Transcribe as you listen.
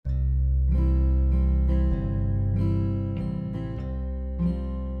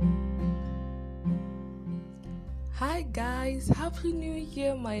guys, Happy New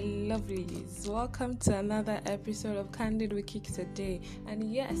Year, my lovelies. Welcome to another episode of Candid with Kiki today.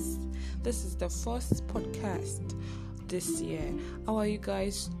 And yes, this is the first podcast this year. How are you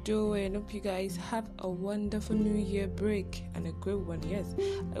guys doing? Hope you guys have a wonderful New Year break and a great one. Yes,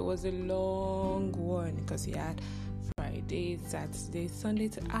 it was a long one because we had Friday, Saturday, Sunday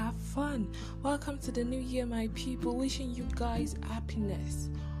to have fun. Welcome to the new year, my people. Wishing you guys happiness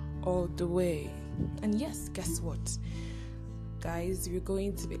all the way. And yes, guess what? Guys, we're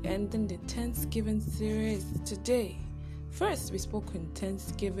going to be ending the Thanksgiving series today. First, we spoke on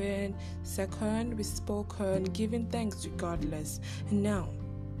Thanksgiving. Second, we spoke on giving thanks regardless. And now,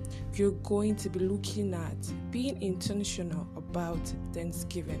 we're going to be looking at being intentional about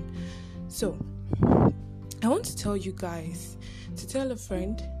Thanksgiving. So, I want to tell you guys to tell a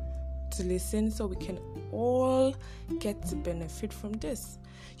friend to listen so we can all get to benefit from this.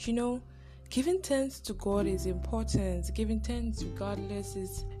 Giving thanks to God is important. Giving thanks regardless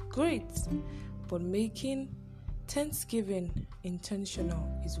is great. But making Thanksgiving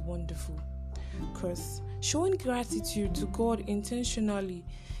intentional is wonderful. Because showing gratitude to God intentionally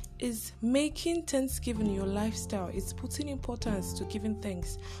is making Thanksgiving your lifestyle. It's putting importance to giving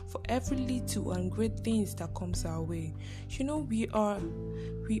thanks for every little and great things that comes our way. When we are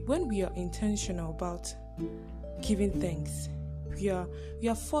intentional about giving thanks, we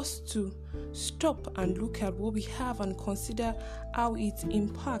are forced to stop and look at what we have and consider how it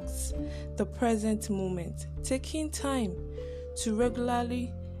impacts the present moment. Taking time to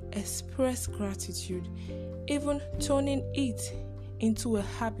regularly express gratitude, even turning it into a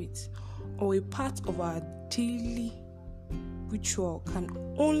habit or a part of our daily ritual, can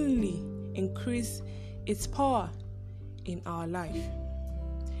only increase its power in our life.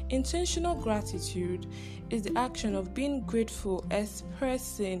 Intentional gratitude is the action of being grateful,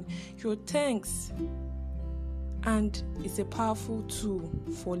 expressing your thanks, and it's a powerful tool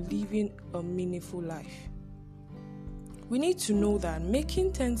for living a meaningful life. We need to know that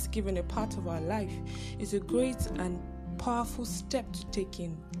making Thanksgiving a part of our life is a great and powerful step to take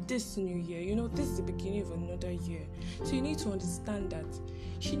in this new year. This is the beginning of another year. So you need to understand that.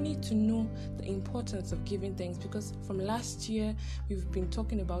 You need to know the importance of giving thanks, because from last year we've been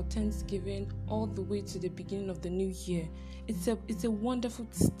talking about Thanksgiving all the way to the beginning of the new year. It's a wonderful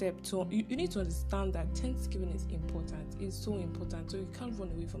step to you need to understand that Thanksgiving is important. It's so important. So you can't run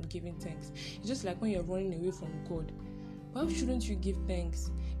away from giving thanks. It's just like when you're running away from God. Why shouldn't you give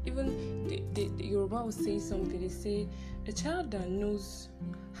thanks? Even the Yoruba will say something. They say a child that knows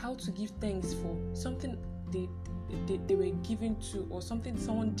how to give thanks for something they were given to, or something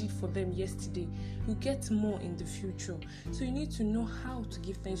someone did for them yesterday, will get more in the future. So you need to know how to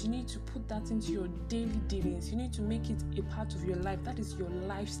give thanks. You need to put that into your daily dealings. You need to make it a part of your life. That is your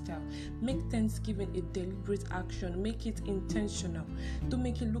lifestyle. Make Thanksgiving a deliberate action. Make it intentional. Don't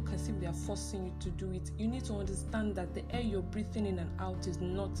make it look as if they are forcing you to do it. You need to understand that the air you're breathing in and out is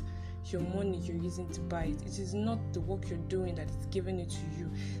not your money you're using to buy it. It is not the work you're doing that is giving it to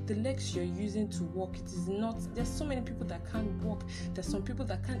you. The legs you're using to walk, it is not. There's so many people that can't walk. There's some people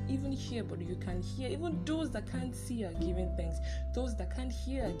that can't even hear, but you can hear. Even those that can't see are giving thanks. Those that can't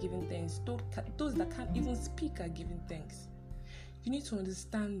hear are giving thanks. Those that can't even speak are giving thanks. You need to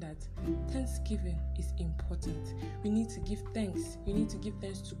understand that Thanksgiving is important. We need to give thanks. You need to give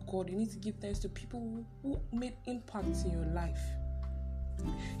thanks to God. You need to give thanks to people who made impacts in your life.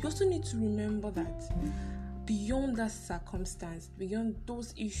 You also need to remember that beyond that circumstance, beyond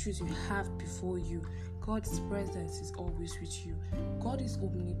those issues you have before you, God's presence is always with you. God is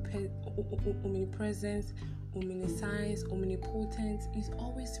omnipresent, omniscience, omnipotent. He's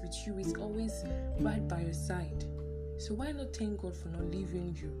always with you. He's always right by your side. So why not thank God for not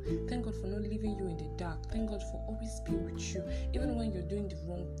leaving you? Thank God for not leaving you in the dark. Thank God for always being with you. Even when you're doing the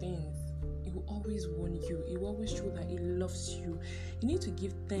wrong things, He will always warn you. He will always show that He loves you. You need to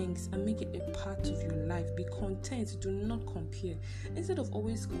give thanks and make it a part of your life. Be content. Do not compare. Instead of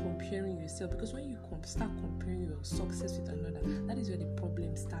always comparing yourself, because when you start comparing your success with another, that is where the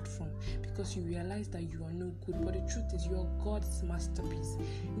problems start from. Because you realize that you are no good. But the truth is, you are God's masterpiece.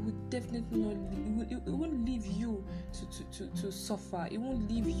 It will definitely not. It won't leave you to suffer. It won't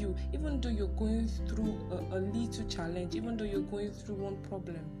leave you, even though you're going through a little challenge, even though you're going through one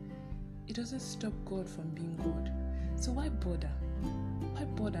problem. It doesn't stop God from being God. So why bother? Why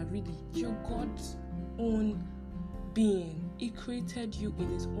bother really? You're God's own being. He created you in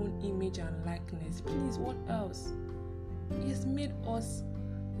His own image and likeness. Please, what else? He has made us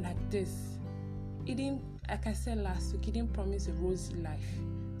like this. He didn't, like I said last week, He didn't promise a rosy life.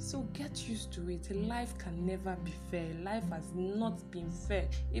 So get used to it. Life can never be fair. Life has not been fair.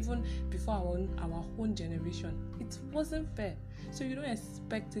 Even before our own generation, it wasn't fair. So you don't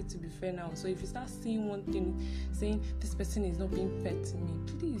expect it to be fair now. So if you start seeing one thing, saying this person is not being fair to me,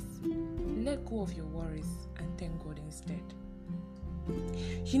 please let go of your worries and thank God instead.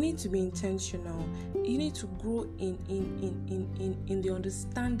 You need to be intentional. You need to grow in the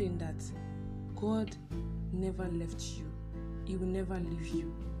understanding that God never left you. He will never leave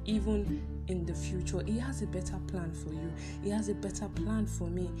you. Even in the future, He has a better plan for you. He has a better plan for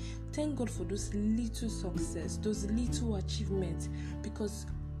me. Thank God for those little success, those little achievements, because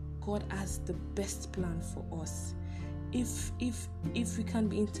God has the best plan for us. If we can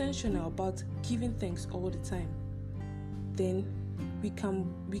be intentional about giving thanks all the time, then we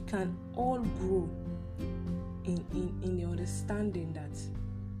can all grow in the understanding that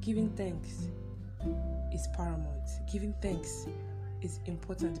giving thanks is paramount. Giving thanks is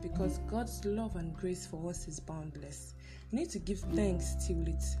important because God's love and grace for us is boundless. You need to give thanks till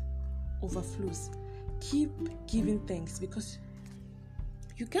it overflows. Keep giving thanks because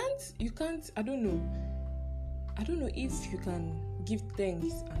you can't I don't know if you can give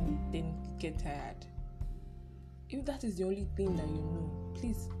thanks and then get tired. If that is the only thing that you know,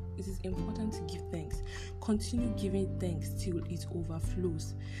 please, it is important to give thanks. Continue giving thanks till it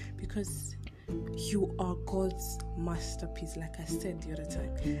overflows because you are God's masterpiece. Like I said the other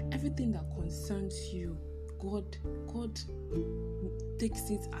time, everything that concerns you, God takes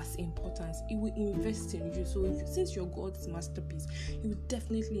it as importance. He will invest in you. So since you're God's masterpiece, He will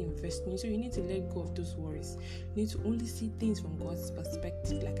definitely invest in you. So you need to let go of those worries. You need to only see things from God's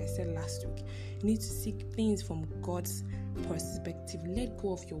perspective. Like I said last week, you need to see things from God's perspective. Let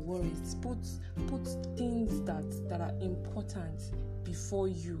go of your worries. Put things that are important before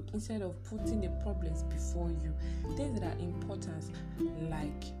you instead of putting the problems before you. Things that are important,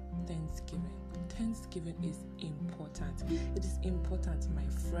 like Thanksgiving. Thanksgiving is important. It is important, my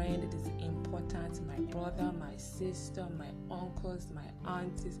friend. It is important, my brother, my sister, my uncles, my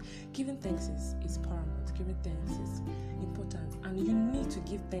aunties. Giving thanks is paramount. Giving thanks is important, and you need to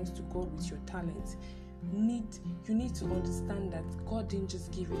give thanks to God with your talent. You need to understand that God didn't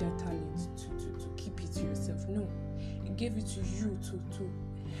just give you that talent to keep it to yourself. No, He gave it to you to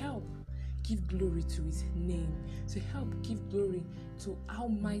help give glory to His name, to help give glory to how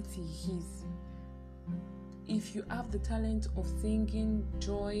mighty He is. If you have the talent of singing,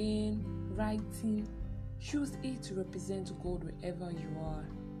 drawing, writing, use it to represent God wherever you are.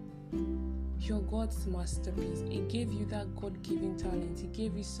 You're God's masterpiece. He gave you that God-given talent. He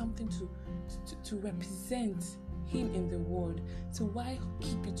gave you something to represent Him in the world. So why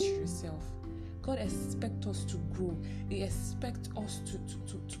keep it to yourself? God expects us to grow. He expects us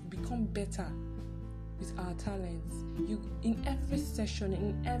to become better with our talents. In every session,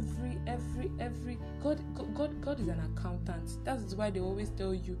 in every God is an accountant. That's why they always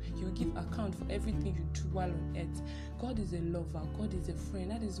tell you give account for everything you do while on earth. God is a lover. God is a friend.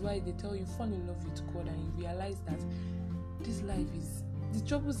 That is why they tell you fall in love with God, and you realize that this life the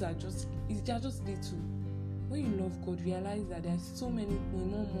troubles are just little. When you love God, realize that there's so many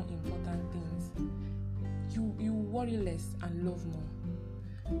more important things. You worry less and love more.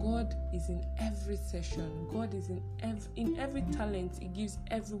 God is in every session. God is in every talent He gives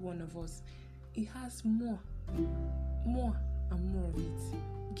every one of us. He has more and more of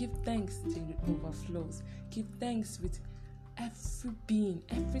it. Give thanks till it overflows. Give thanks with every being,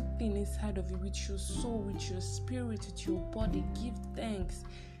 everything inside of you, with your soul, with your spirit, with your body. Give thanks.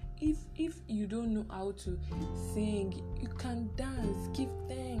 If you don't know how to sing, you can dance. Give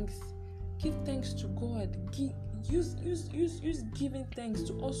thanks. Give thanks to God. Use giving thanks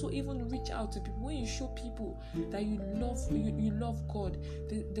to also even reach out to people. When you show people that you love God,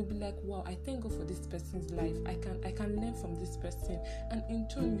 they'll be like, wow, I thank God for this person's life. I can learn from this person, and in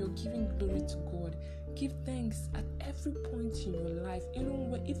turn you're giving glory to God. Give thanks at every point in your life,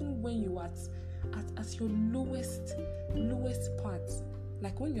 even when you are at your lowest part.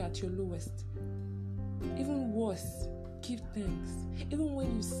 Like when you're at your lowest, even worse, give thanks. Even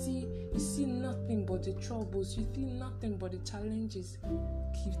when you see nothing but the troubles, you see nothing but the challenges,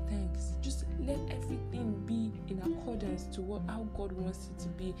 give thanks. Just let everything be in accordance to how God wants it to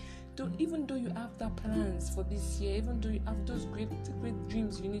be. Even though you have that plans for this year, even though you have those great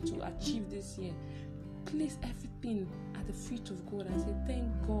dreams you need to achieve this year, place everything at the feet of God and say,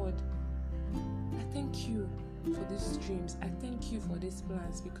 thank God. I thank you for these dreams. I thank you for these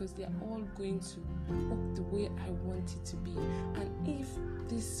plans, because they are all going to work the way I want it to be. And if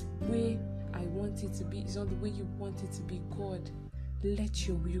this way I want it to be is not the way you want it to be, God, let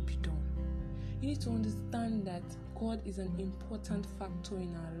your will be done. You need to understand that God is an important factor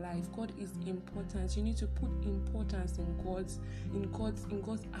in our life. God is important. You need to put importance in God's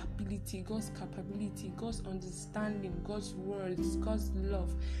ability, God's capability, God's understanding, God's words, God's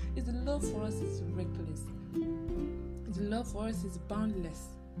love. His love for us is reckless. His love for us is boundless.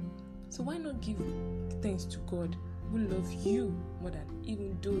 So why not give thanks to God who loves you more than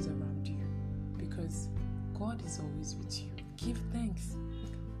even those around you? Because God is always with you. Give thanks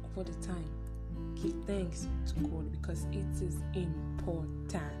all the time. Give thanks to God because it is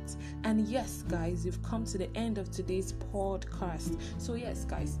important. And yes, guys, we've come to the end of today's podcast. So yes,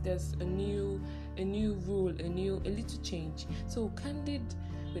 guys, there's a new rule, a little change. So Candid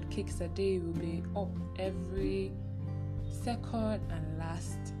with Kixade will be up every second and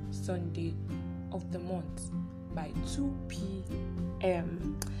last Sunday of the month by 2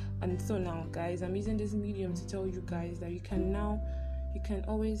 p.m. And so now, guys, I'm using this medium to tell you guys that you can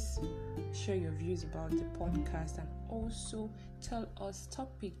always share your views about the podcast and also tell us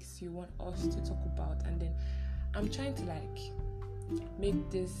topics you want us to talk about. And then I'm trying to make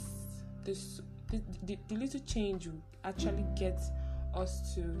the little change will actually get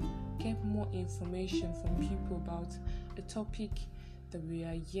us to get more information from people about a topic that we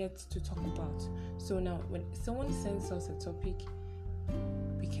are yet to talk about. So now when someone sends us a topic,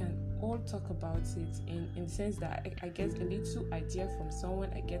 we can all talk about it in the sense that I get a little idea from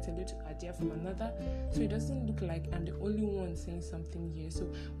someone, I get a little idea from another, so it doesn't look like I'm the only one saying something here.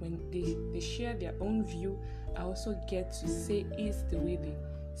 So when they share their own view, I also get to say it the way they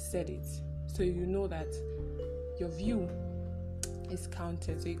said it, so you know that your view is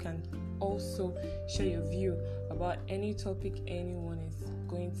counted. So you can also share your view about any topic anyone is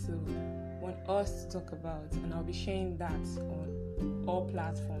going to want us to talk about, and I'll be sharing that on all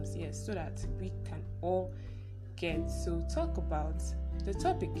platforms, yes, so that we can all get to talk about the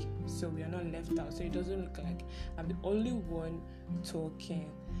topic, so we are not left out, so it doesn't look like I'm the only one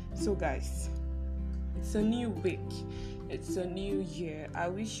talking. So guys, it's a new week, it's a new year. I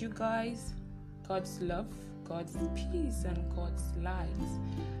wish you guys God's love, God's peace, and God's light,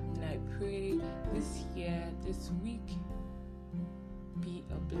 and I pray this year, this week, be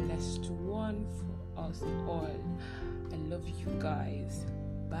a blessed one for us all. I love you guys.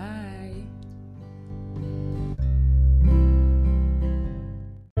 Bye.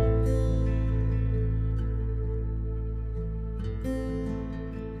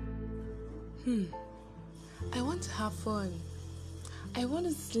 I want to have fun. I want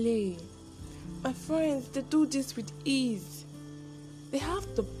to slay. My friends, they do this with ease. They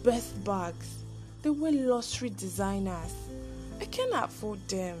have the best bags. They wear luxury designers. I can't afford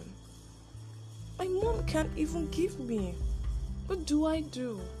them. My mom can't even give me. What do? I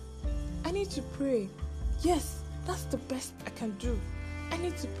need to pray. Yes, that's the best I can do. I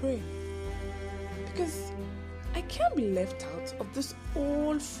need to pray. Because I can't be left out of this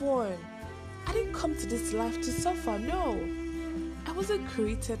old fun. I didn't come to this life to suffer, no. I wasn't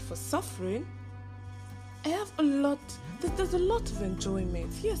created for suffering. I have there's a lot of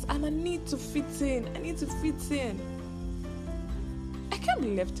enjoyment. Yes, and I need to fit in. I can't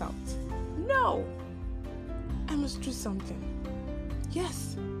be left out. No. I must do something.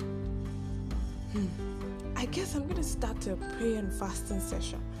 Yes. I guess I'm going to start a prayer and fasting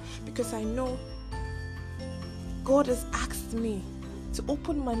session because I know God has asked me to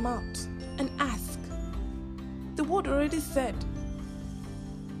open my mouth and ask. The word already said,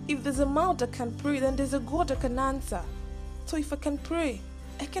 if there's a mouth that can pray, then there's a God that can answer. So if I can pray,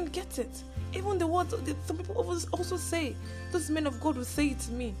 I can get it. Even the words, some people also say, those men of God will say it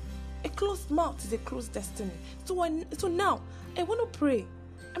to me. A closed mouth is a closed destiny. So now, I want to pray.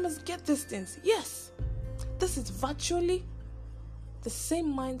 I must get these things. Yes, this is virtually the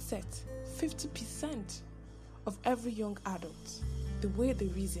same mindset, 50% of every young adult. The way they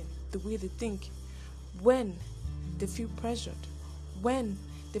reason, the way they think, when they feel pressured, when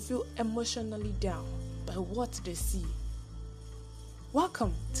they feel emotionally down by what they see.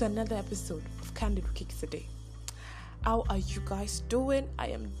 Welcome to another episode of Candid with Kixade. How are you guys doing? I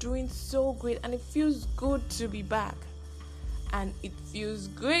am doing so great, and it feels good to be back. And it feels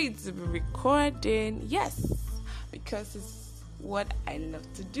great to be recording. Yes, because it's what I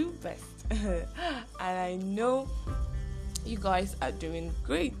love to do best. And I know you guys are doing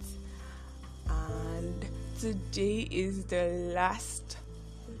great. And today is the last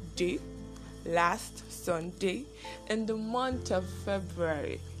Sunday in the month of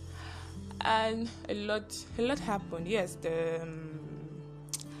February. And a lot happened. Yes, the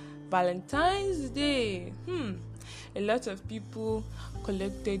Valentine's Day. A lot of people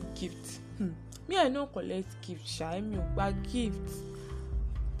collected gifts. Me, I don't collect gifts. I buy gifts.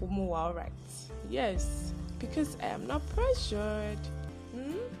 But more alright. Yes, because I am not pressured.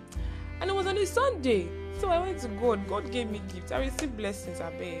 And it was on a Sunday, so I went to God. God gave me gifts. I received blessings,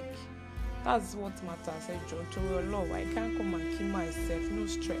 I beg. That's what matters. I John to love. I can't come and kill myself. No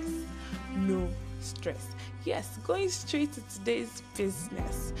stress. No stress. Yes, going straight to today's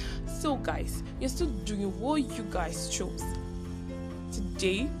business. So guys, you're still doing what you guys chose.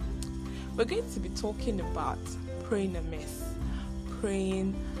 Today, we're going to be talking about praying a mess.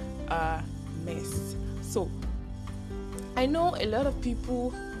 Praying a mess. So, I know a lot of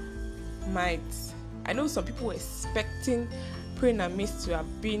people I know some people were expecting praying a mess to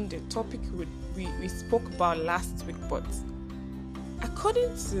have been the topic we spoke about last week, but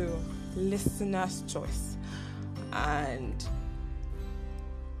according to listeners' choice and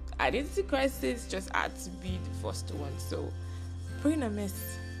identity crisis just had to be the first one. So praying a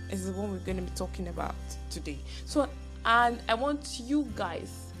mess is the one we're going to be talking about today. So, and I want you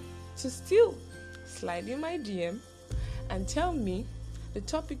guys to still slide in my DM and tell me the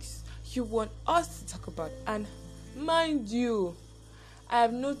topics you want us to talk about. And mind you, I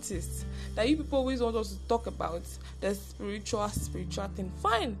have noticed that you people always want us to talk about the spiritual thing.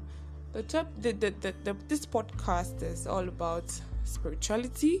 Fine. This podcast is all about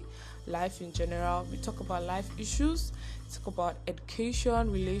spirituality, life in general. We talk about life issues, talk about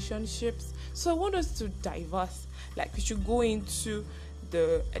education, relationships. So I want us to diverse. Like, we should go into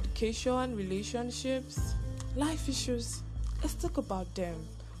the education, relationships, life issues. Let's talk about them.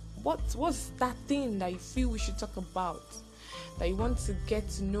 What's that thing that you feel we should talk about? That you want to get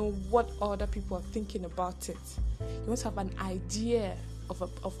to know what other people are thinking about it. You want to have an idea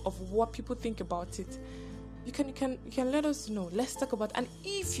of what people think about it. You can let us know. Let's talk about it. And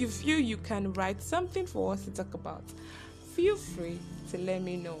if you feel you can write something for us to talk about, feel free to let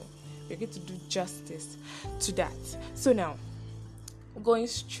me know. We're going to do justice to that. So now, going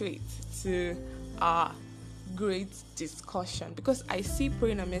straight to our great discussion, because I see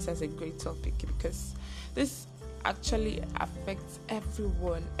praying a mess as a great topic, because this actually affects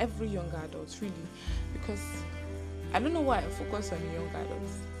everyone, every young adult, really. Because I don't know why I focus on young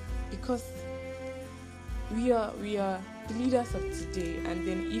adults, because we are the leaders of today, and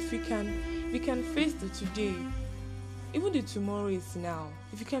then if we can face the today, even the tomorrow is now.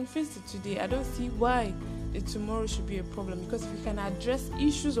 If you can face the today, I don't see why the tomorrow should be a problem, because if you can address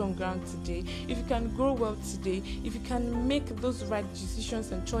issues on ground today, if you can grow well today, if you can make those right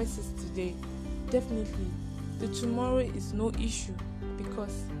decisions and choices today, definitely the tomorrow is no issue,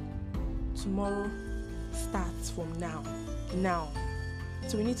 because tomorrow starts from now.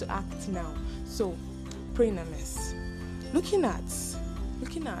 So we need to act now. So praying a mess. Looking at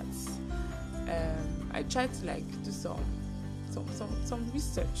I tried to do some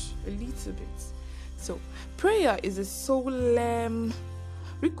research a little bit. So prayer is a solemn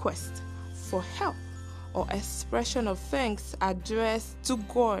request for help or expression of thanks addressed to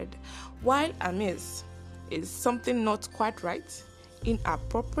God, while amiss is something not quite right,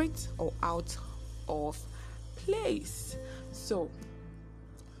 inappropriate, or out of place. So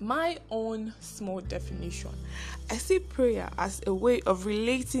my own small definition, I see prayer as a way of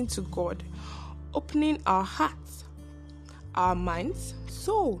relating to God, opening our hearts, our minds,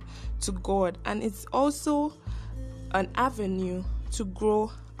 soul to God, and it's also an avenue to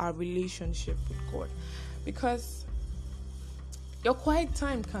grow our relationship with God. Because your quiet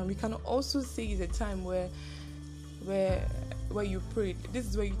time we can also say is a time where you pray. This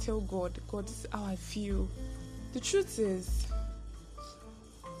is where you tell God, this is how I feel. The truth is,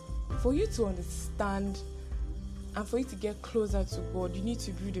 for you to understand and for you to get closer to God, you need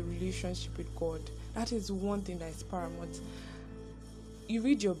to build a relationship with God. That is one thing that is paramount. You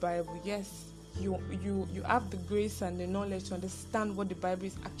read your Bible, yes. You have the grace and the knowledge to understand what the Bible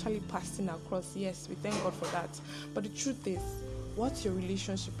is actually passing across. Yes, we thank God for that. But the truth is, what's your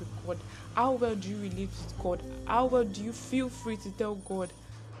relationship with God? How well do you relate with God? How well do you feel free to tell God,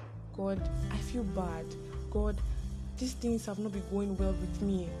 I feel bad. God, these things have not been going well with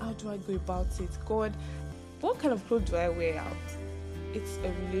me. How do I go about it? God, what kind of clothes do I wear out? It's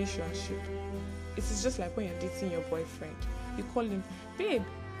a relationship. It's just like when you're dating your boyfriend. You call him, babe,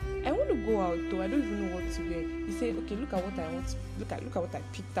 I want to go out though. I don't even know what to wear. You say, okay, look at what I want. Look at what I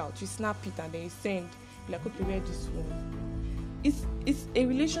picked out. You snap it and then you send. You're like, okay, wear this one. It's a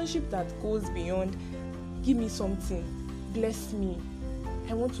relationship that goes beyond. Give me something. Bless me.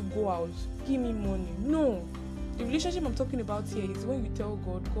 I want to go out. Give me money. No. The relationship I'm talking about here is when you tell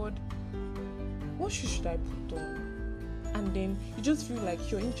God, what should I put on? And then you just feel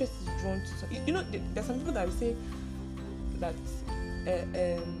like your interest is drawn to something. You know, there's some people that will say that,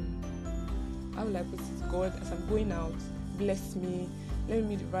 how will I put it? God, as I'm going out, bless me, let me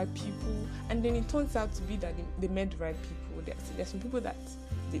meet the right people, and then it turns out to be that they met the right people. There's some people that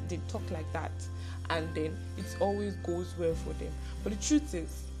they talk like that, and then it always goes well for them. But the truth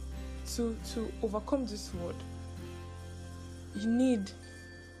is, to overcome this world, you need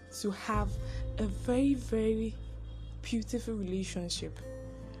to have a very, very beautiful relationship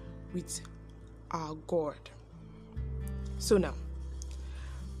with our God. So now,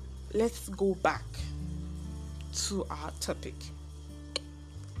 let's go back to our topic.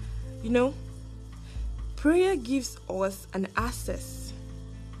 Prayer gives us an access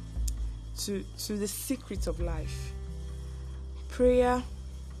to the secrets of life. Prayer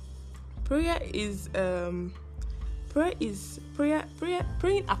is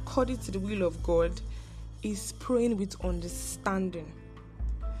praying according to the will of God is praying with understanding.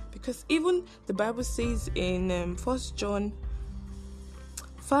 Because even the Bible says in 1 John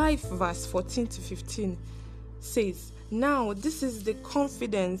 5 verse 14 to 15 says, now this is the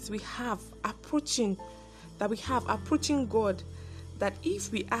confidence we have approaching God, that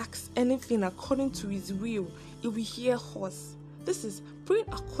if we ask anything according to his will, he will hear us. This is praying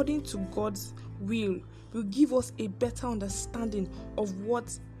according to God's will give us a better understanding of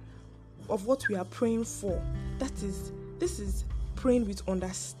what we are praying for. This is praying with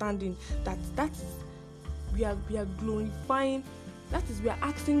understanding. That is we are glorifying. That is, we are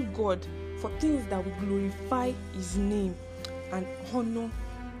asking God for things that will glorify his name and honor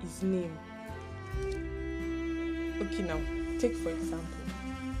his name. Okay, now take for example.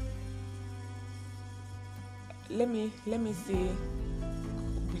 Let me say,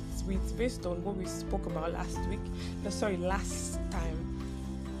 with based on what we spoke about last time,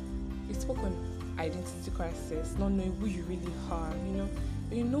 we spoke on identity crisis, not knowing who you really are.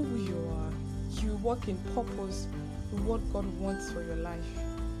 When you know who you are, you walk in purpose with what God wants for your life.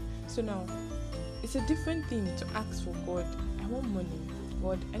 So now, it's a different thing to ask for God, I want money.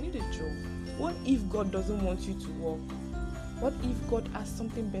 God, I need a job. What if God doesn't want you to work? What if God has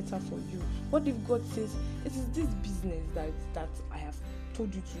something better for you? What if God says, it is this business that I have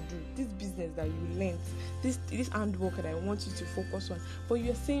told you to do, this business that you learned, this handwork that I want you to focus on, but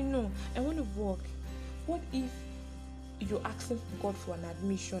you're saying, no, I want to work. What if you're asking God for an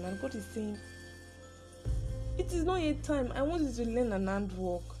admission and God is saying, it is not yet time, I want you to learn an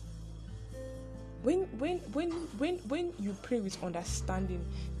handwork? When you pray with understanding,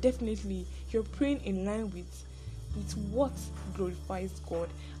 definitely you're praying in line with what glorifies God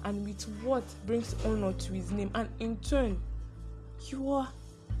and with what brings honor to his name, and in turn you are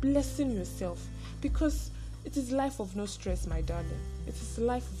blessing yourself, because it is life of no stress, my darling. It is a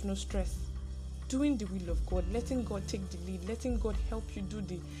life of no stress. Doing the will of God, letting God take the lead, letting God help you do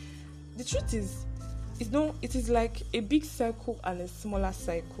the truth is, it is like a big circle and a smaller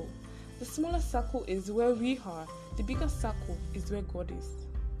circle. The smaller circle is where we are. The bigger circle is where God is.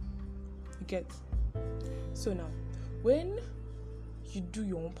 You get? So now, when you do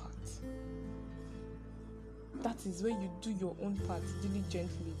your own part, that is when you do your own part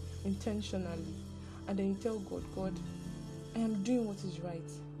diligently, intentionally, and then you tell God, God, I am doing what is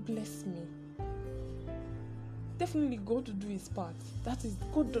right. Bless me. Definitely God will do his part. That is,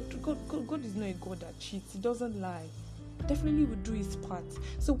 God is not a God that cheats. He doesn't lie. Definitely will do his part.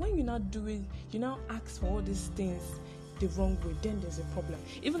 So when you now ask for all these things the wrong way, then there's a problem.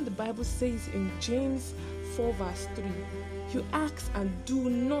 Even the Bible says in James 4 verse 3, you ask and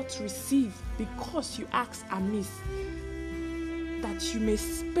do not receive because you ask amiss, that you may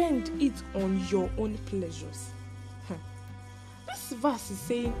spend it on your own pleasures. This verse is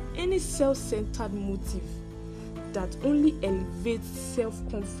saying any self-centered motive that only elevates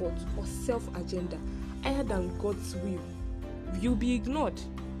self-comfort or self-agenda higher than God's will be ignored.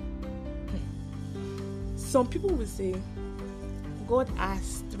 Some people will say God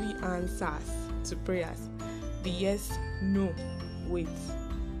has 3 answers to prayers: the yes, no, wait.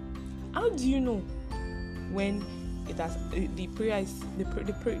 How do you know when it has the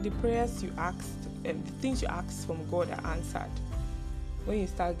prayers you asked, the things you asked from God are answered? When you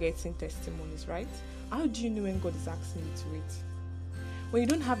start getting testimonies, right? How do you know when God is asking you to wait? When you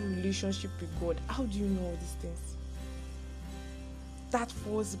don't have a relationship with God, how do you know all these things? That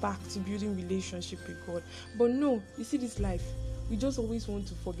falls back to building relationship with God. But no, you see this life, we just always want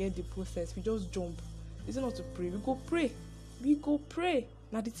to forget the process. We just jump. It's not to pray. We go pray.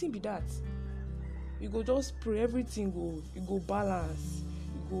 Now the thing be that. We go just pray, everything go balance,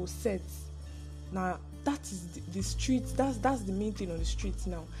 you go set. Now that is the streets. That's the main thing on the streets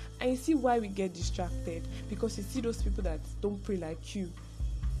now. And you see why we get distracted, because you see those people that don't pray like you,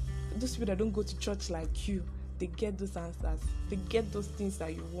 those people that don't go to church like you, they get those answers, they get those things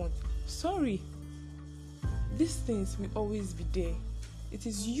that you want. Sorry, these things will always be there. It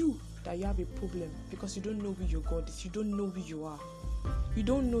is you that you have a problem because you don't know who your God is. You don't know who you are. You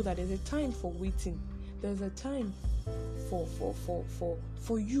don't know that there's a time for waiting. There's a time for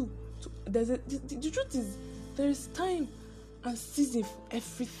you. The truth is, there is time and season for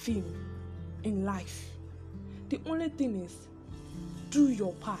everything in life. The only thing is, do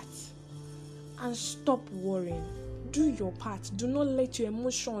your part and stop worrying. Do your part. Do not let your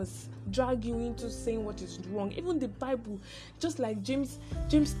emotions drag you into saying what is wrong. Even the Bible, just like James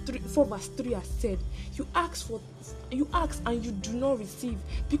 4 verse 3 has said, you ask and you do not receive,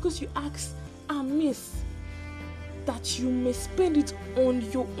 because you ask amiss, that you may spend it on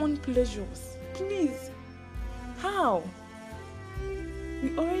your own pleasures. Please, how?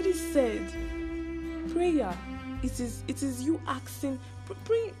 We already said prayer. It is you asking,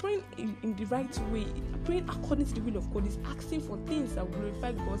 praying in the right way, praying according to the will of God, is asking for things that will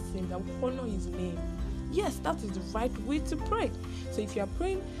glorify God's name, that will honor His name. Yes, that is the right way to pray. So if you are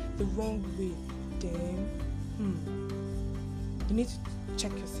praying the wrong way, then you need to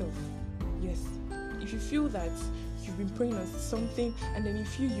check yourself. Yes, if you feel that you've been praying on something and then you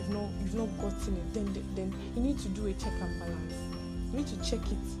feel you've not gotten it, then you need to do a check and balance. You need to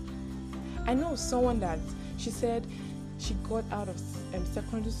check it. I know someone that she said she got out of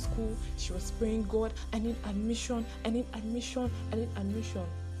secondary school. She was praying, God, I need admission. They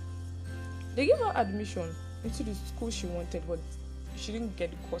gave her admission into the school she wanted, but she didn't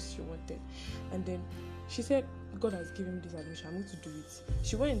get the course she wanted. And then she said, God has given me this admission, I'm going to do it.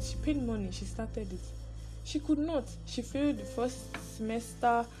 She went, she paid money, she started it. She could not. She failed the first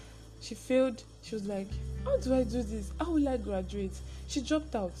semester. She failed. She was like, how do I do this? How will I graduate? She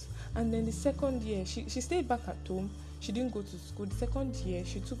dropped out. And then the second year, she stayed back at home. She didn't go to school. The second year,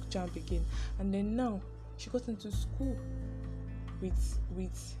 she took JAMB again. And then now, she got into school with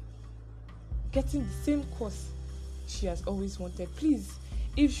getting the same course she has always wanted. Please,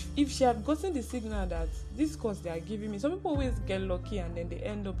 if she had gotten the signal that this course they are giving me, some people always get lucky and then they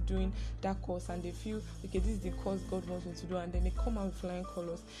end up doing that course and they feel, okay, this is the course God wants me to do, and then they come out with flying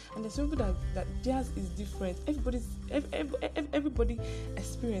colors. And there's some people that theirs is different. Everybody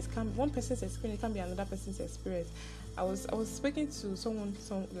experience can, one person's experience can be another person's experience. I was speaking to someone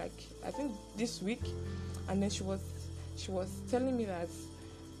like I think this week, and then she was telling me that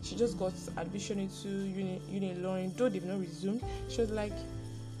she just got admission into Uni-Ilorin, though they've not resumed. She was like,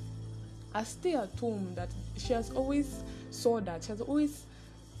 I stay at home, that she has always saw that. She has always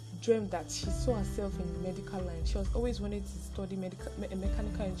dreamt that she saw herself in the medical line. She has always wanted to study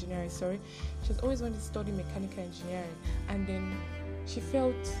mechanical engineering. She has always wanted to study mechanical engineering. And then she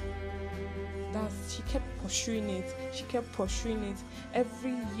felt that she kept pursuing it.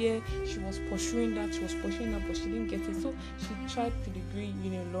 Every year she was pursuing that, but she didn't get it. So she tried degree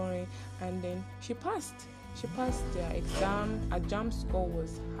Uni-Ilorin, and then she passed. She passed their exam. Her JAMB score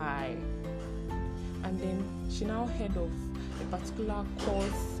was high. And then she now heard of a particular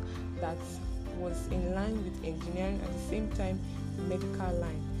course that was in line with engineering, at the same time medical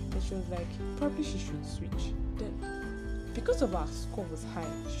line. And she was like, probably she should switch. Then, because of her score was high,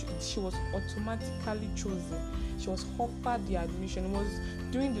 she was automatically chosen. She was offered the admission. It was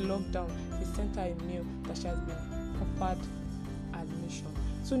during the lockdown. They sent her a mail that she has been offered admission.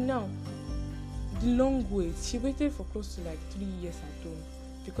 So now, the long wait, she waited for close to like 3 years at home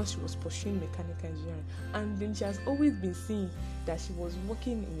because she was pursuing mechanical engineering. And then she has always been seeing that she was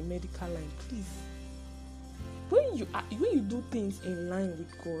working in the medical line. Please, when you do things in line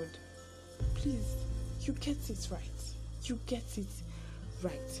with God, please, you get it right. You get it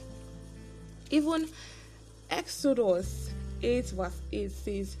right. Even Exodus 8 verse 8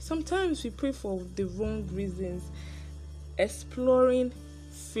 says, sometimes we pray for the wrong reasons, exploring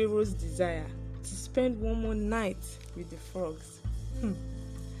Pharaoh's desire to spend one more night with the frogs.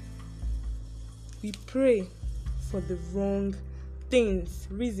 We pray for the wrong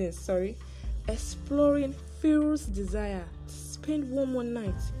reasons, exploring Pharaoh's desire to spend one more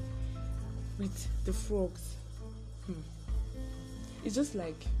night with the frogs. It's just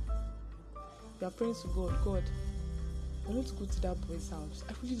like you are praying to God, I want to go to that boy's house.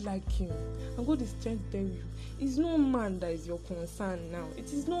 I really like him. And God is trying to tell you, it's no man that is your concern now. It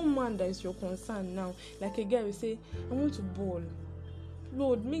is no man that is your concern now. Like a guy will say, I want to ball.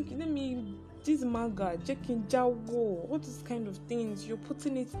 Lord, let me this manga, checking jawo, all these kind of things. You're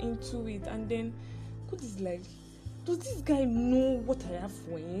putting it into it, and then God is like, does this guy know what I have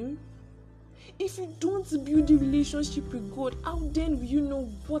for him? If you don't build a relationship with God, how then will you know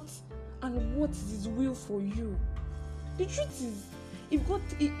what is His will for you? The truth is, if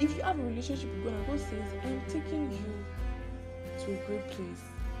you have a relationship with God and God says, I'm taking you to a great place,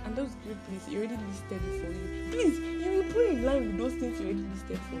 And those great places, He already listed it for you. Please, you will pray in line with those things He already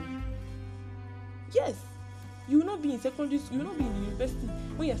listed for you. Yes. You will not be in secondary school, you will not be in university.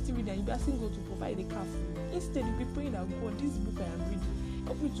 When you are still reading, you'll be asking God to provide a car for you. Instead, you'll be praying that God, this book I am reading,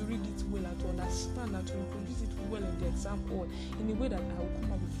 help me to read it well and to understand and to reproduce it well in the exam hall in a way that I will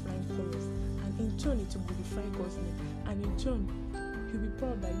come out with flying colors. And in turn, it will glorify God's name. And in turn, you'll be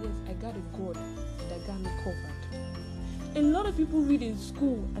proud that yes, I got a God that got me covered. A lot of people read in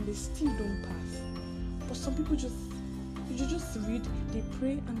school and they still don't pass. But some people just read, they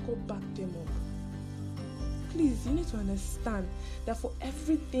pray, and God back them up. Please, you need to understand that for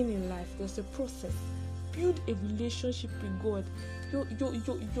everything in life, there's a process. Build a relationship with God.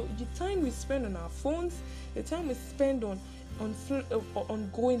 The time we spend on our phones, the time we spend on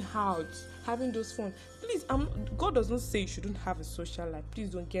going out, having those fun. Please, God does not say you shouldn't have a social life. Please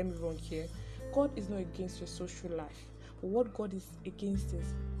don't get me wrong here. God is not against your social life. But what God is against is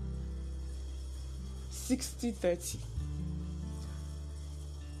 60-30.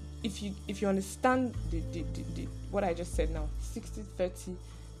 If you understand the what I just said now, 60-30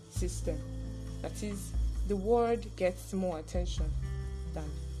 system, that is, the word gets more attention than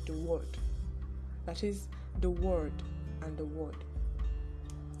the word. That is, the word and the word.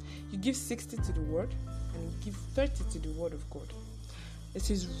 You give 60 to the word and you give 30 to the word of God.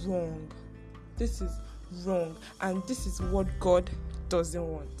 It is wrong. This is wrong, and this is what God doesn't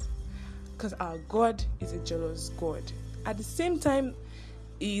want, because our God is a jealous God. At the same time,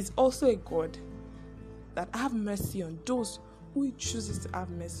 He is also a God that have mercy on those who He chooses to have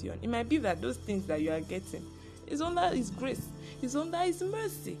mercy on. It might be that those things that you are getting is under His grace, is under His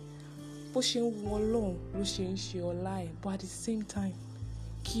mercy. But at the same time,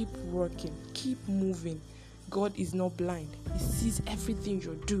 keep working, keep moving. God is not blind. He sees everything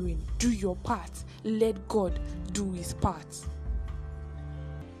you're doing. Do your part. Let God do His part.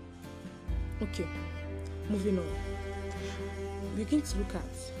 Okay, moving on. We're going to look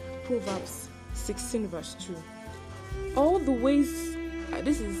at Proverbs 16 verse 2. All the ways,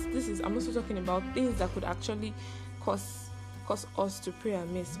 this is I'm also talking about things that could actually cause us to pray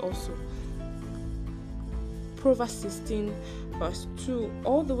amiss also. Proverbs 16 verse 2.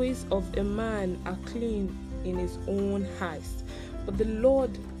 All the ways of a man are clean in his own eyes, but the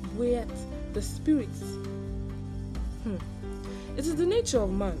Lord weigheth the spirits. It is the nature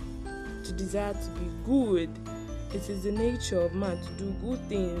of man to desire to be good. It is the nature of man to do good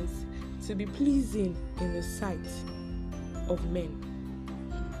things, to be pleasing in the sight of men.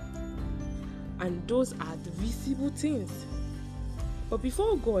 And those are the visible things. But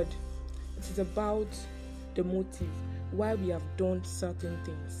before God, it is about the motive, why we have done certain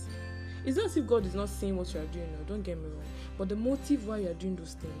things. It's not as if God is not seeing what you are doing, no, don't get me wrong. But the motive why you are doing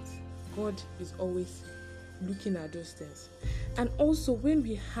those things, God is always looking at those things. And also, when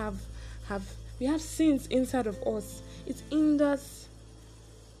we have sins inside of us, it hinders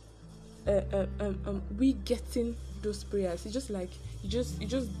we getting those prayers. It's just like you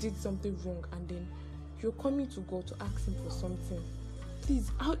just did something wrong, and then you're coming to God to ask Him for something. Please,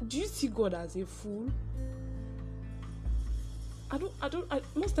 do you see God as a fool?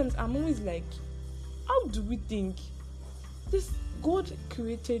 Most times I'm always like, how do we think this? God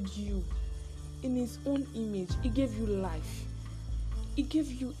created you in His own image. He gave you life. He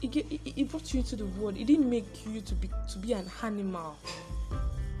brought you into the world. He didn't make you to be an animal.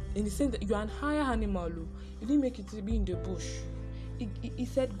 In the sense that you are an higher animal. He didn't make you to be in the bush. He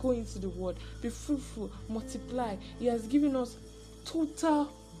said, go into the world, be fruitful, multiply. He has given us total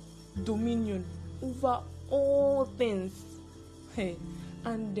dominion over all things. Hey,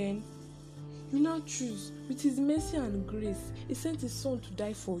 and then you now choose, with His mercy and grace, He sent His Son to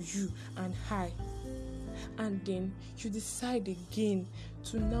die for you and I. And then you decide again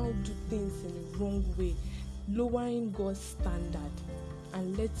to now do things in the wrong way, lowering God's standard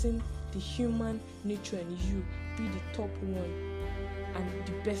and letting the human nature in you be the top one and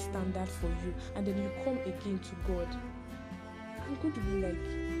the best standard for you. And then you come again to God, and God will be like,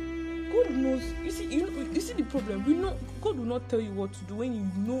 God knows. You see the problem. We know God will not tell you what to do when you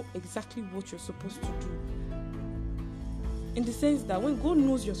know exactly what you're supposed to do. In the sense that when God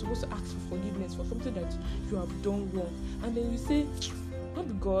knows you're supposed to ask for forgiveness for something that you have done wrong, and then you say, not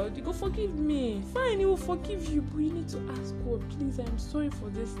God, you go forgive me. Fine, He will forgive you, but you need to ask God, please, I'm sorry for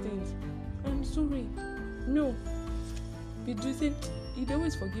these things. I'm sorry. No. We do say, He'd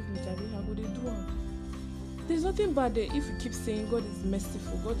always forgive me, Charlie. How would they do it? There's nothing bad there if you keep saying God is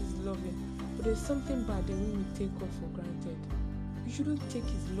merciful, God is loving. But there's something bad there when we take God for granted. We shouldn't take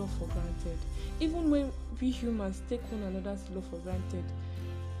His love for granted. Even when we humans take one another's love for granted,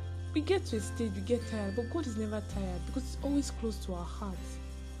 we get to a stage, we get tired. But God is never tired because He's always close to our hearts.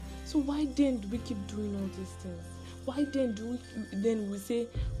 So why then do we keep doing all these things? Why then we say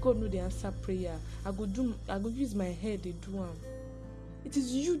God no dey answer prayer? I go use my head dey do am. It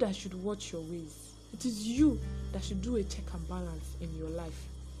is you that should watch your ways. It is you that should do a check and balance in your life,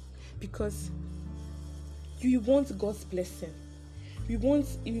 because you want God's blessing. We want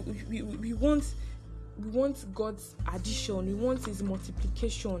God's addition. We want His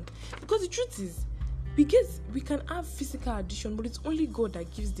multiplication. Because the truth is, we can have physical addition, but it's only God that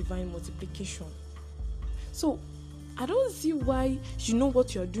gives divine multiplication. So I don't see why you know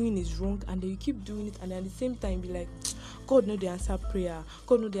what you're doing is wrong, and then you keep doing it, and then at the same time be like, God no dey answer prayer.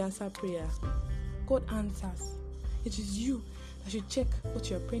 God no dey answer prayer. God answers. It is you that should check what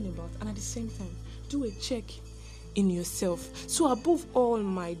you're praying about, and at the same time do a check in yourself. So above all,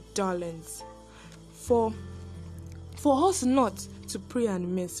 my darlings, for us not to pray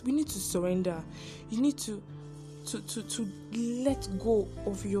and miss, we need to surrender. You need to let go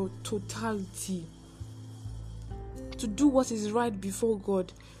of your totality, to do what is right before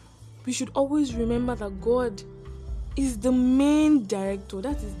God. We should always remember that God is the main director.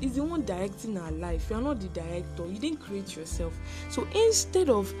 That is the one directing our life. You are not the director. You didn't create yourself. So instead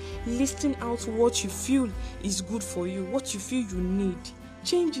of listing out what you feel is good for you, what you feel you need,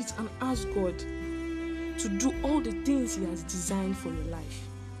 change it and ask God to do all the things He has designed for your life.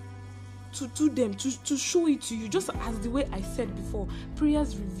 To do them, to show it to you. Just as the way I said before,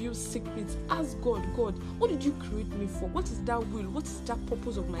 prayers reveal secrets. Ask God, what did you create me for? What is that will? What is that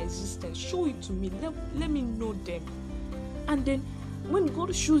purpose of my existence? Show it to me. Let me know them. And then when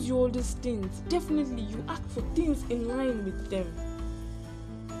God shows you all these things, definitely you ask for things in line with them.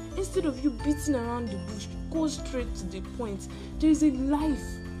 Instead of you beating around the bush, go straight to the point. There is a life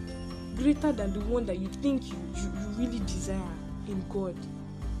greater than the one that you think you really desire in God.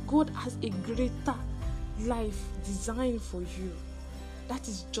 God has a greater life designed for you. That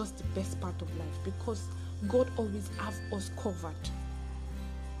is just the best part of life, because God always has us covered.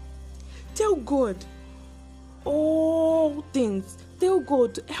 Tell God all things. Tell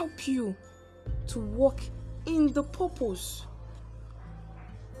God to help you to walk in the purpose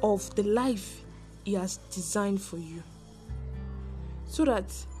of the life He has designed for you, so that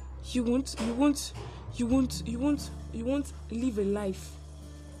you won't live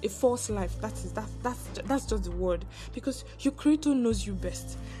a false life. That's just the word, because your Creator knows you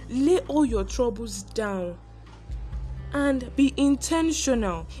best. Lay all your troubles down and be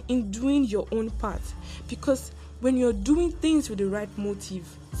intentional in doing your own part, because when you're doing things with the right motive,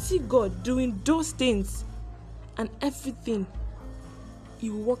 see God doing those things, and everything He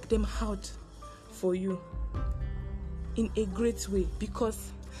will work them out for you in a great way.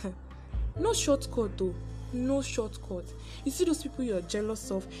 Because no shortcut though. No shortcut. You see those people you're jealous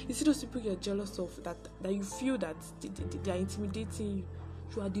of. That you feel that they are intimidating you.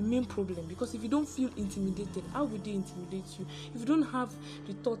 You are the main problem. Because if you don't feel intimidated, how would they intimidate you? If you don't have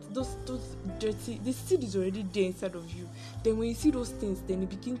the thought, those dirty, the seed is already there inside of you. Then when you see those things, then it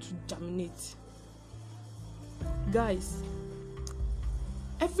begins to dominate. Guys,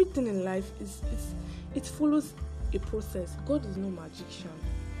 everything in life it follows a process. God is no magician.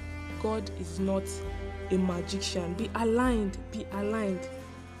 God is not a magician. Be aligned.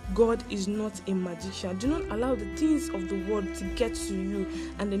 God is not a magician. Do not allow the things of the world to get to you,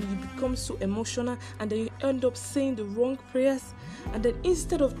 and then you become so emotional, and then you end up saying the wrong prayers, and then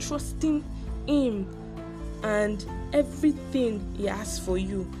instead of trusting Him and everything He has for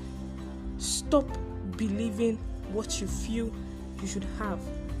you, stop believing what you feel you should have.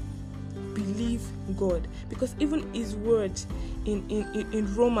 Believe God, because even His word in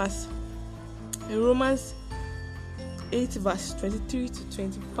Romans 8 verse 23 to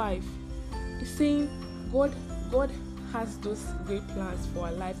 25 is saying God has those great plans for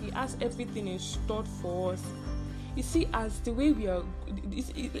our life. He has everything in store for us. You see, as the way we are,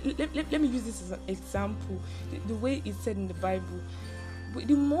 let me use this as an example. The way it's said in the Bible,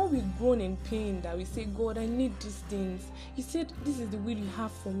 the more we groan in pain, that we say, God, I need these things. You said, this is the will you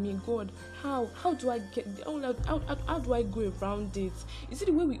have for me. God, how do I get, how do I go around it? You see,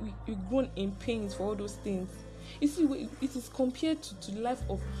 the way we groan in pains for all those things. You see, it is compared to the life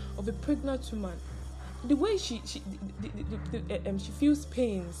of a pregnant woman. The way she feels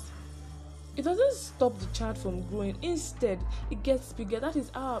pains, it doesn't stop the child from growing. Instead, it gets bigger. That is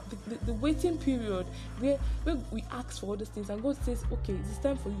the waiting period where we ask for all these things, and God says, okay, it's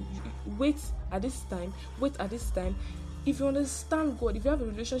time for you. Wait at this time. If you understand God, if you have a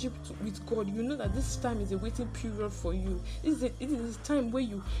relationship with God, you know that this time is a waiting period for you. It is a time where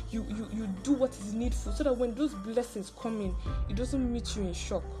you do what is needful, so that when those blessings come in, it doesn't meet you in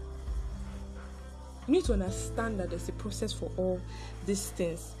shock. We need to understand that there's a process for all these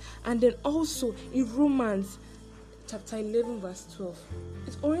things. And then also in Romans chapter 11 verse 12,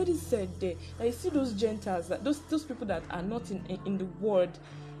 it's already said there that you see those Gentiles, that those people that are not in the word,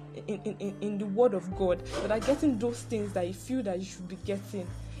 in the word of God, that are getting those things that you feel that you should be getting.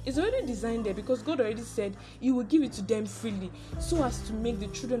 It's already designed there, because God already said He will give it to them freely, so as to make the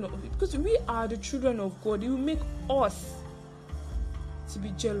children of, because we are the children of God, He will make us to be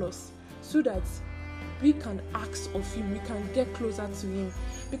jealous, so that we can ask of Him, we can get closer to Him.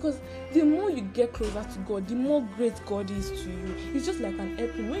 Because the more you get closer to God, the more great God is to you. It's just like an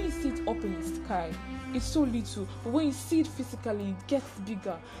airplane. When you see it up in the sky, it's so little, but when you see it physically, it gets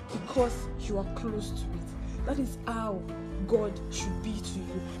bigger because you are close to it. That is how God should be to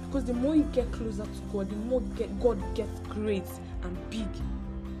you. Because the more you get closer to God, the more God gets great and big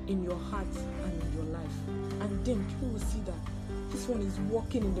in your heart and in your life. And then people will see that this one is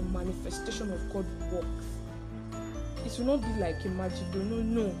walking in the manifestation of God's works. It will not be like a magic door.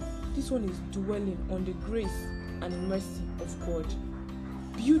 No. This one is dwelling on the grace and mercy of God.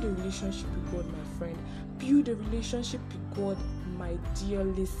 Build a relationship with God, my friend. Build a relationship with God, my dear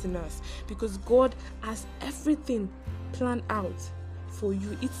listeners. Because God has everything planned out for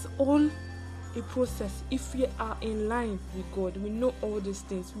you. It's all a process. If we are in line with God, we know all these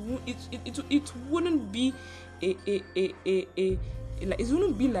things. It wouldn't be it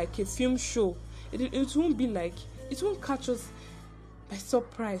wouldn't be like a film show. It won't be like, it won't catch us by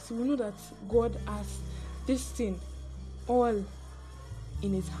surprise. We know that God has this thing all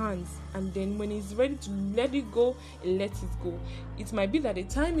in His hands, and then when He's ready to let it go, He lets it go. It might be that the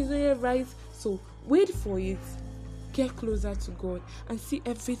time is not yet right, so wait for it. Get closer to God and see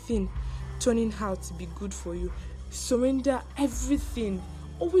everything turning out to be good for you. Surrender everything.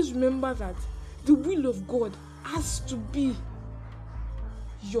 Always remember that the will of God has to be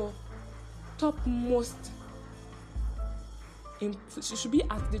your topmost. It should be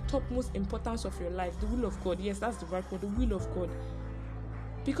at the topmost importance of your life. The will of God. Yes, that's the right word. The will of God.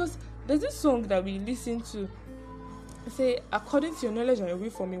 Because there's this song that we listen to. I say, according to your knowledge and your will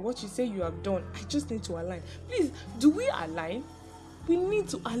for me, what you say you have done, I just need to align. Please, do we align? We need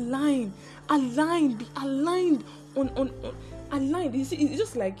to align. Be aligned on aligned. You see, it's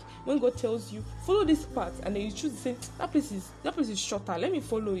just like when God tells you, follow this path, and then you choose to say, that place is shorter, let me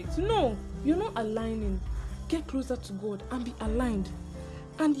follow it. No, you're not aligning. Get closer to God and be aligned.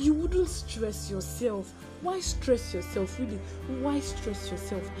 And you wouldn't stress yourself. Why stress yourself, really? Why stress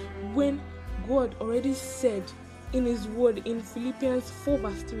yourself when God already said in His word in Philippians 4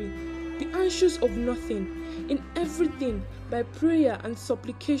 verse 3, be anxious of nothing, in everything by prayer and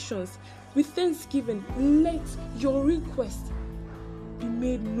supplications with thanksgiving let your request be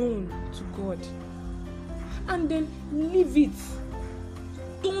made known to God. And then leave it.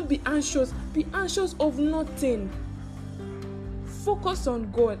 Don't be anxious. Be anxious of nothing. Focus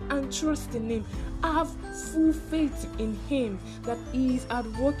on God and trust in Him. Have full faith in Him that He is at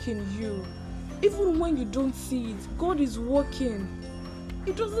work in you. Even when you don't see it, God is working.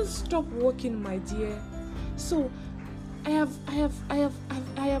 It doesn't stop working, my dear. So I have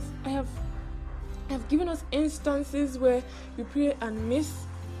given us instances where we pray and miss,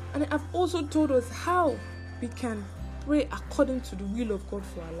 and I've also told us how we can pray according to the will of God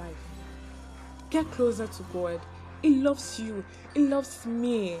for our life. Get closer to God. He loves you. He loves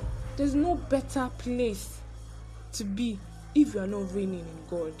me. There's no better place to be if you are not reigning in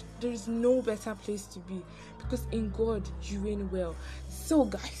God. There is no better place to be, because in God you reign well. So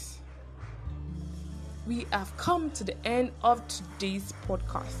guys, we have come to the end of today's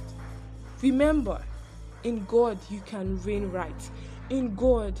podcast. Remember, in God you can reign right. In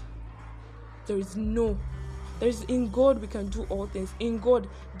God in God we can do all things. In God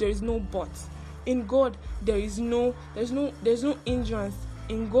there is no but. In God there's no hindrance.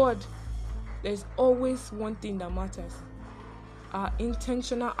 In God there's always one thing that matters: our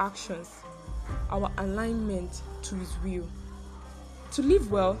intentional actions, our alignment to His will. To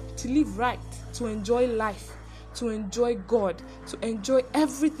live well, to live right, to enjoy life, to enjoy God, to enjoy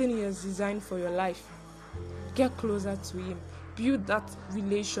everything He has designed for your life. Get closer to Him. Build that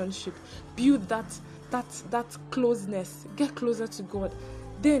relationship. Build that closeness. Get closer to God.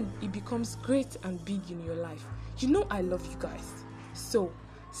 Then it becomes great and big in your life. You know I love you guys. So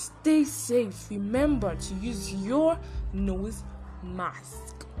stay safe. Remember to use your nose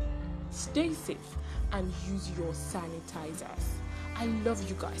mask. Stay safe and use your sanitizers. I love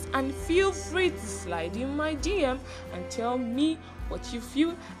you guys, and feel free to slide in my DM and tell me what you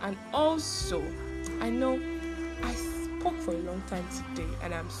feel. And also, I know I spoke for a long time today,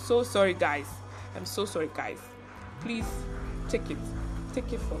 and I'm so sorry guys. Please take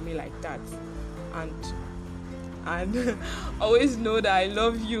it from me like that. and always know that I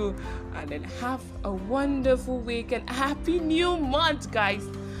love you, and then have a wonderful week and happy new month, guys.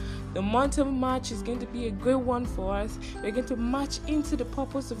 The month of March is going to be a great one for us. We're going to march into the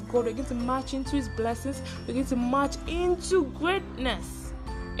purpose of God. We're going to march into His blessings. We're going to march into greatness.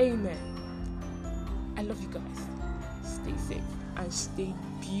 Amen. I love you guys. Stay safe and stay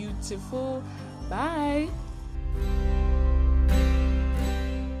beautiful.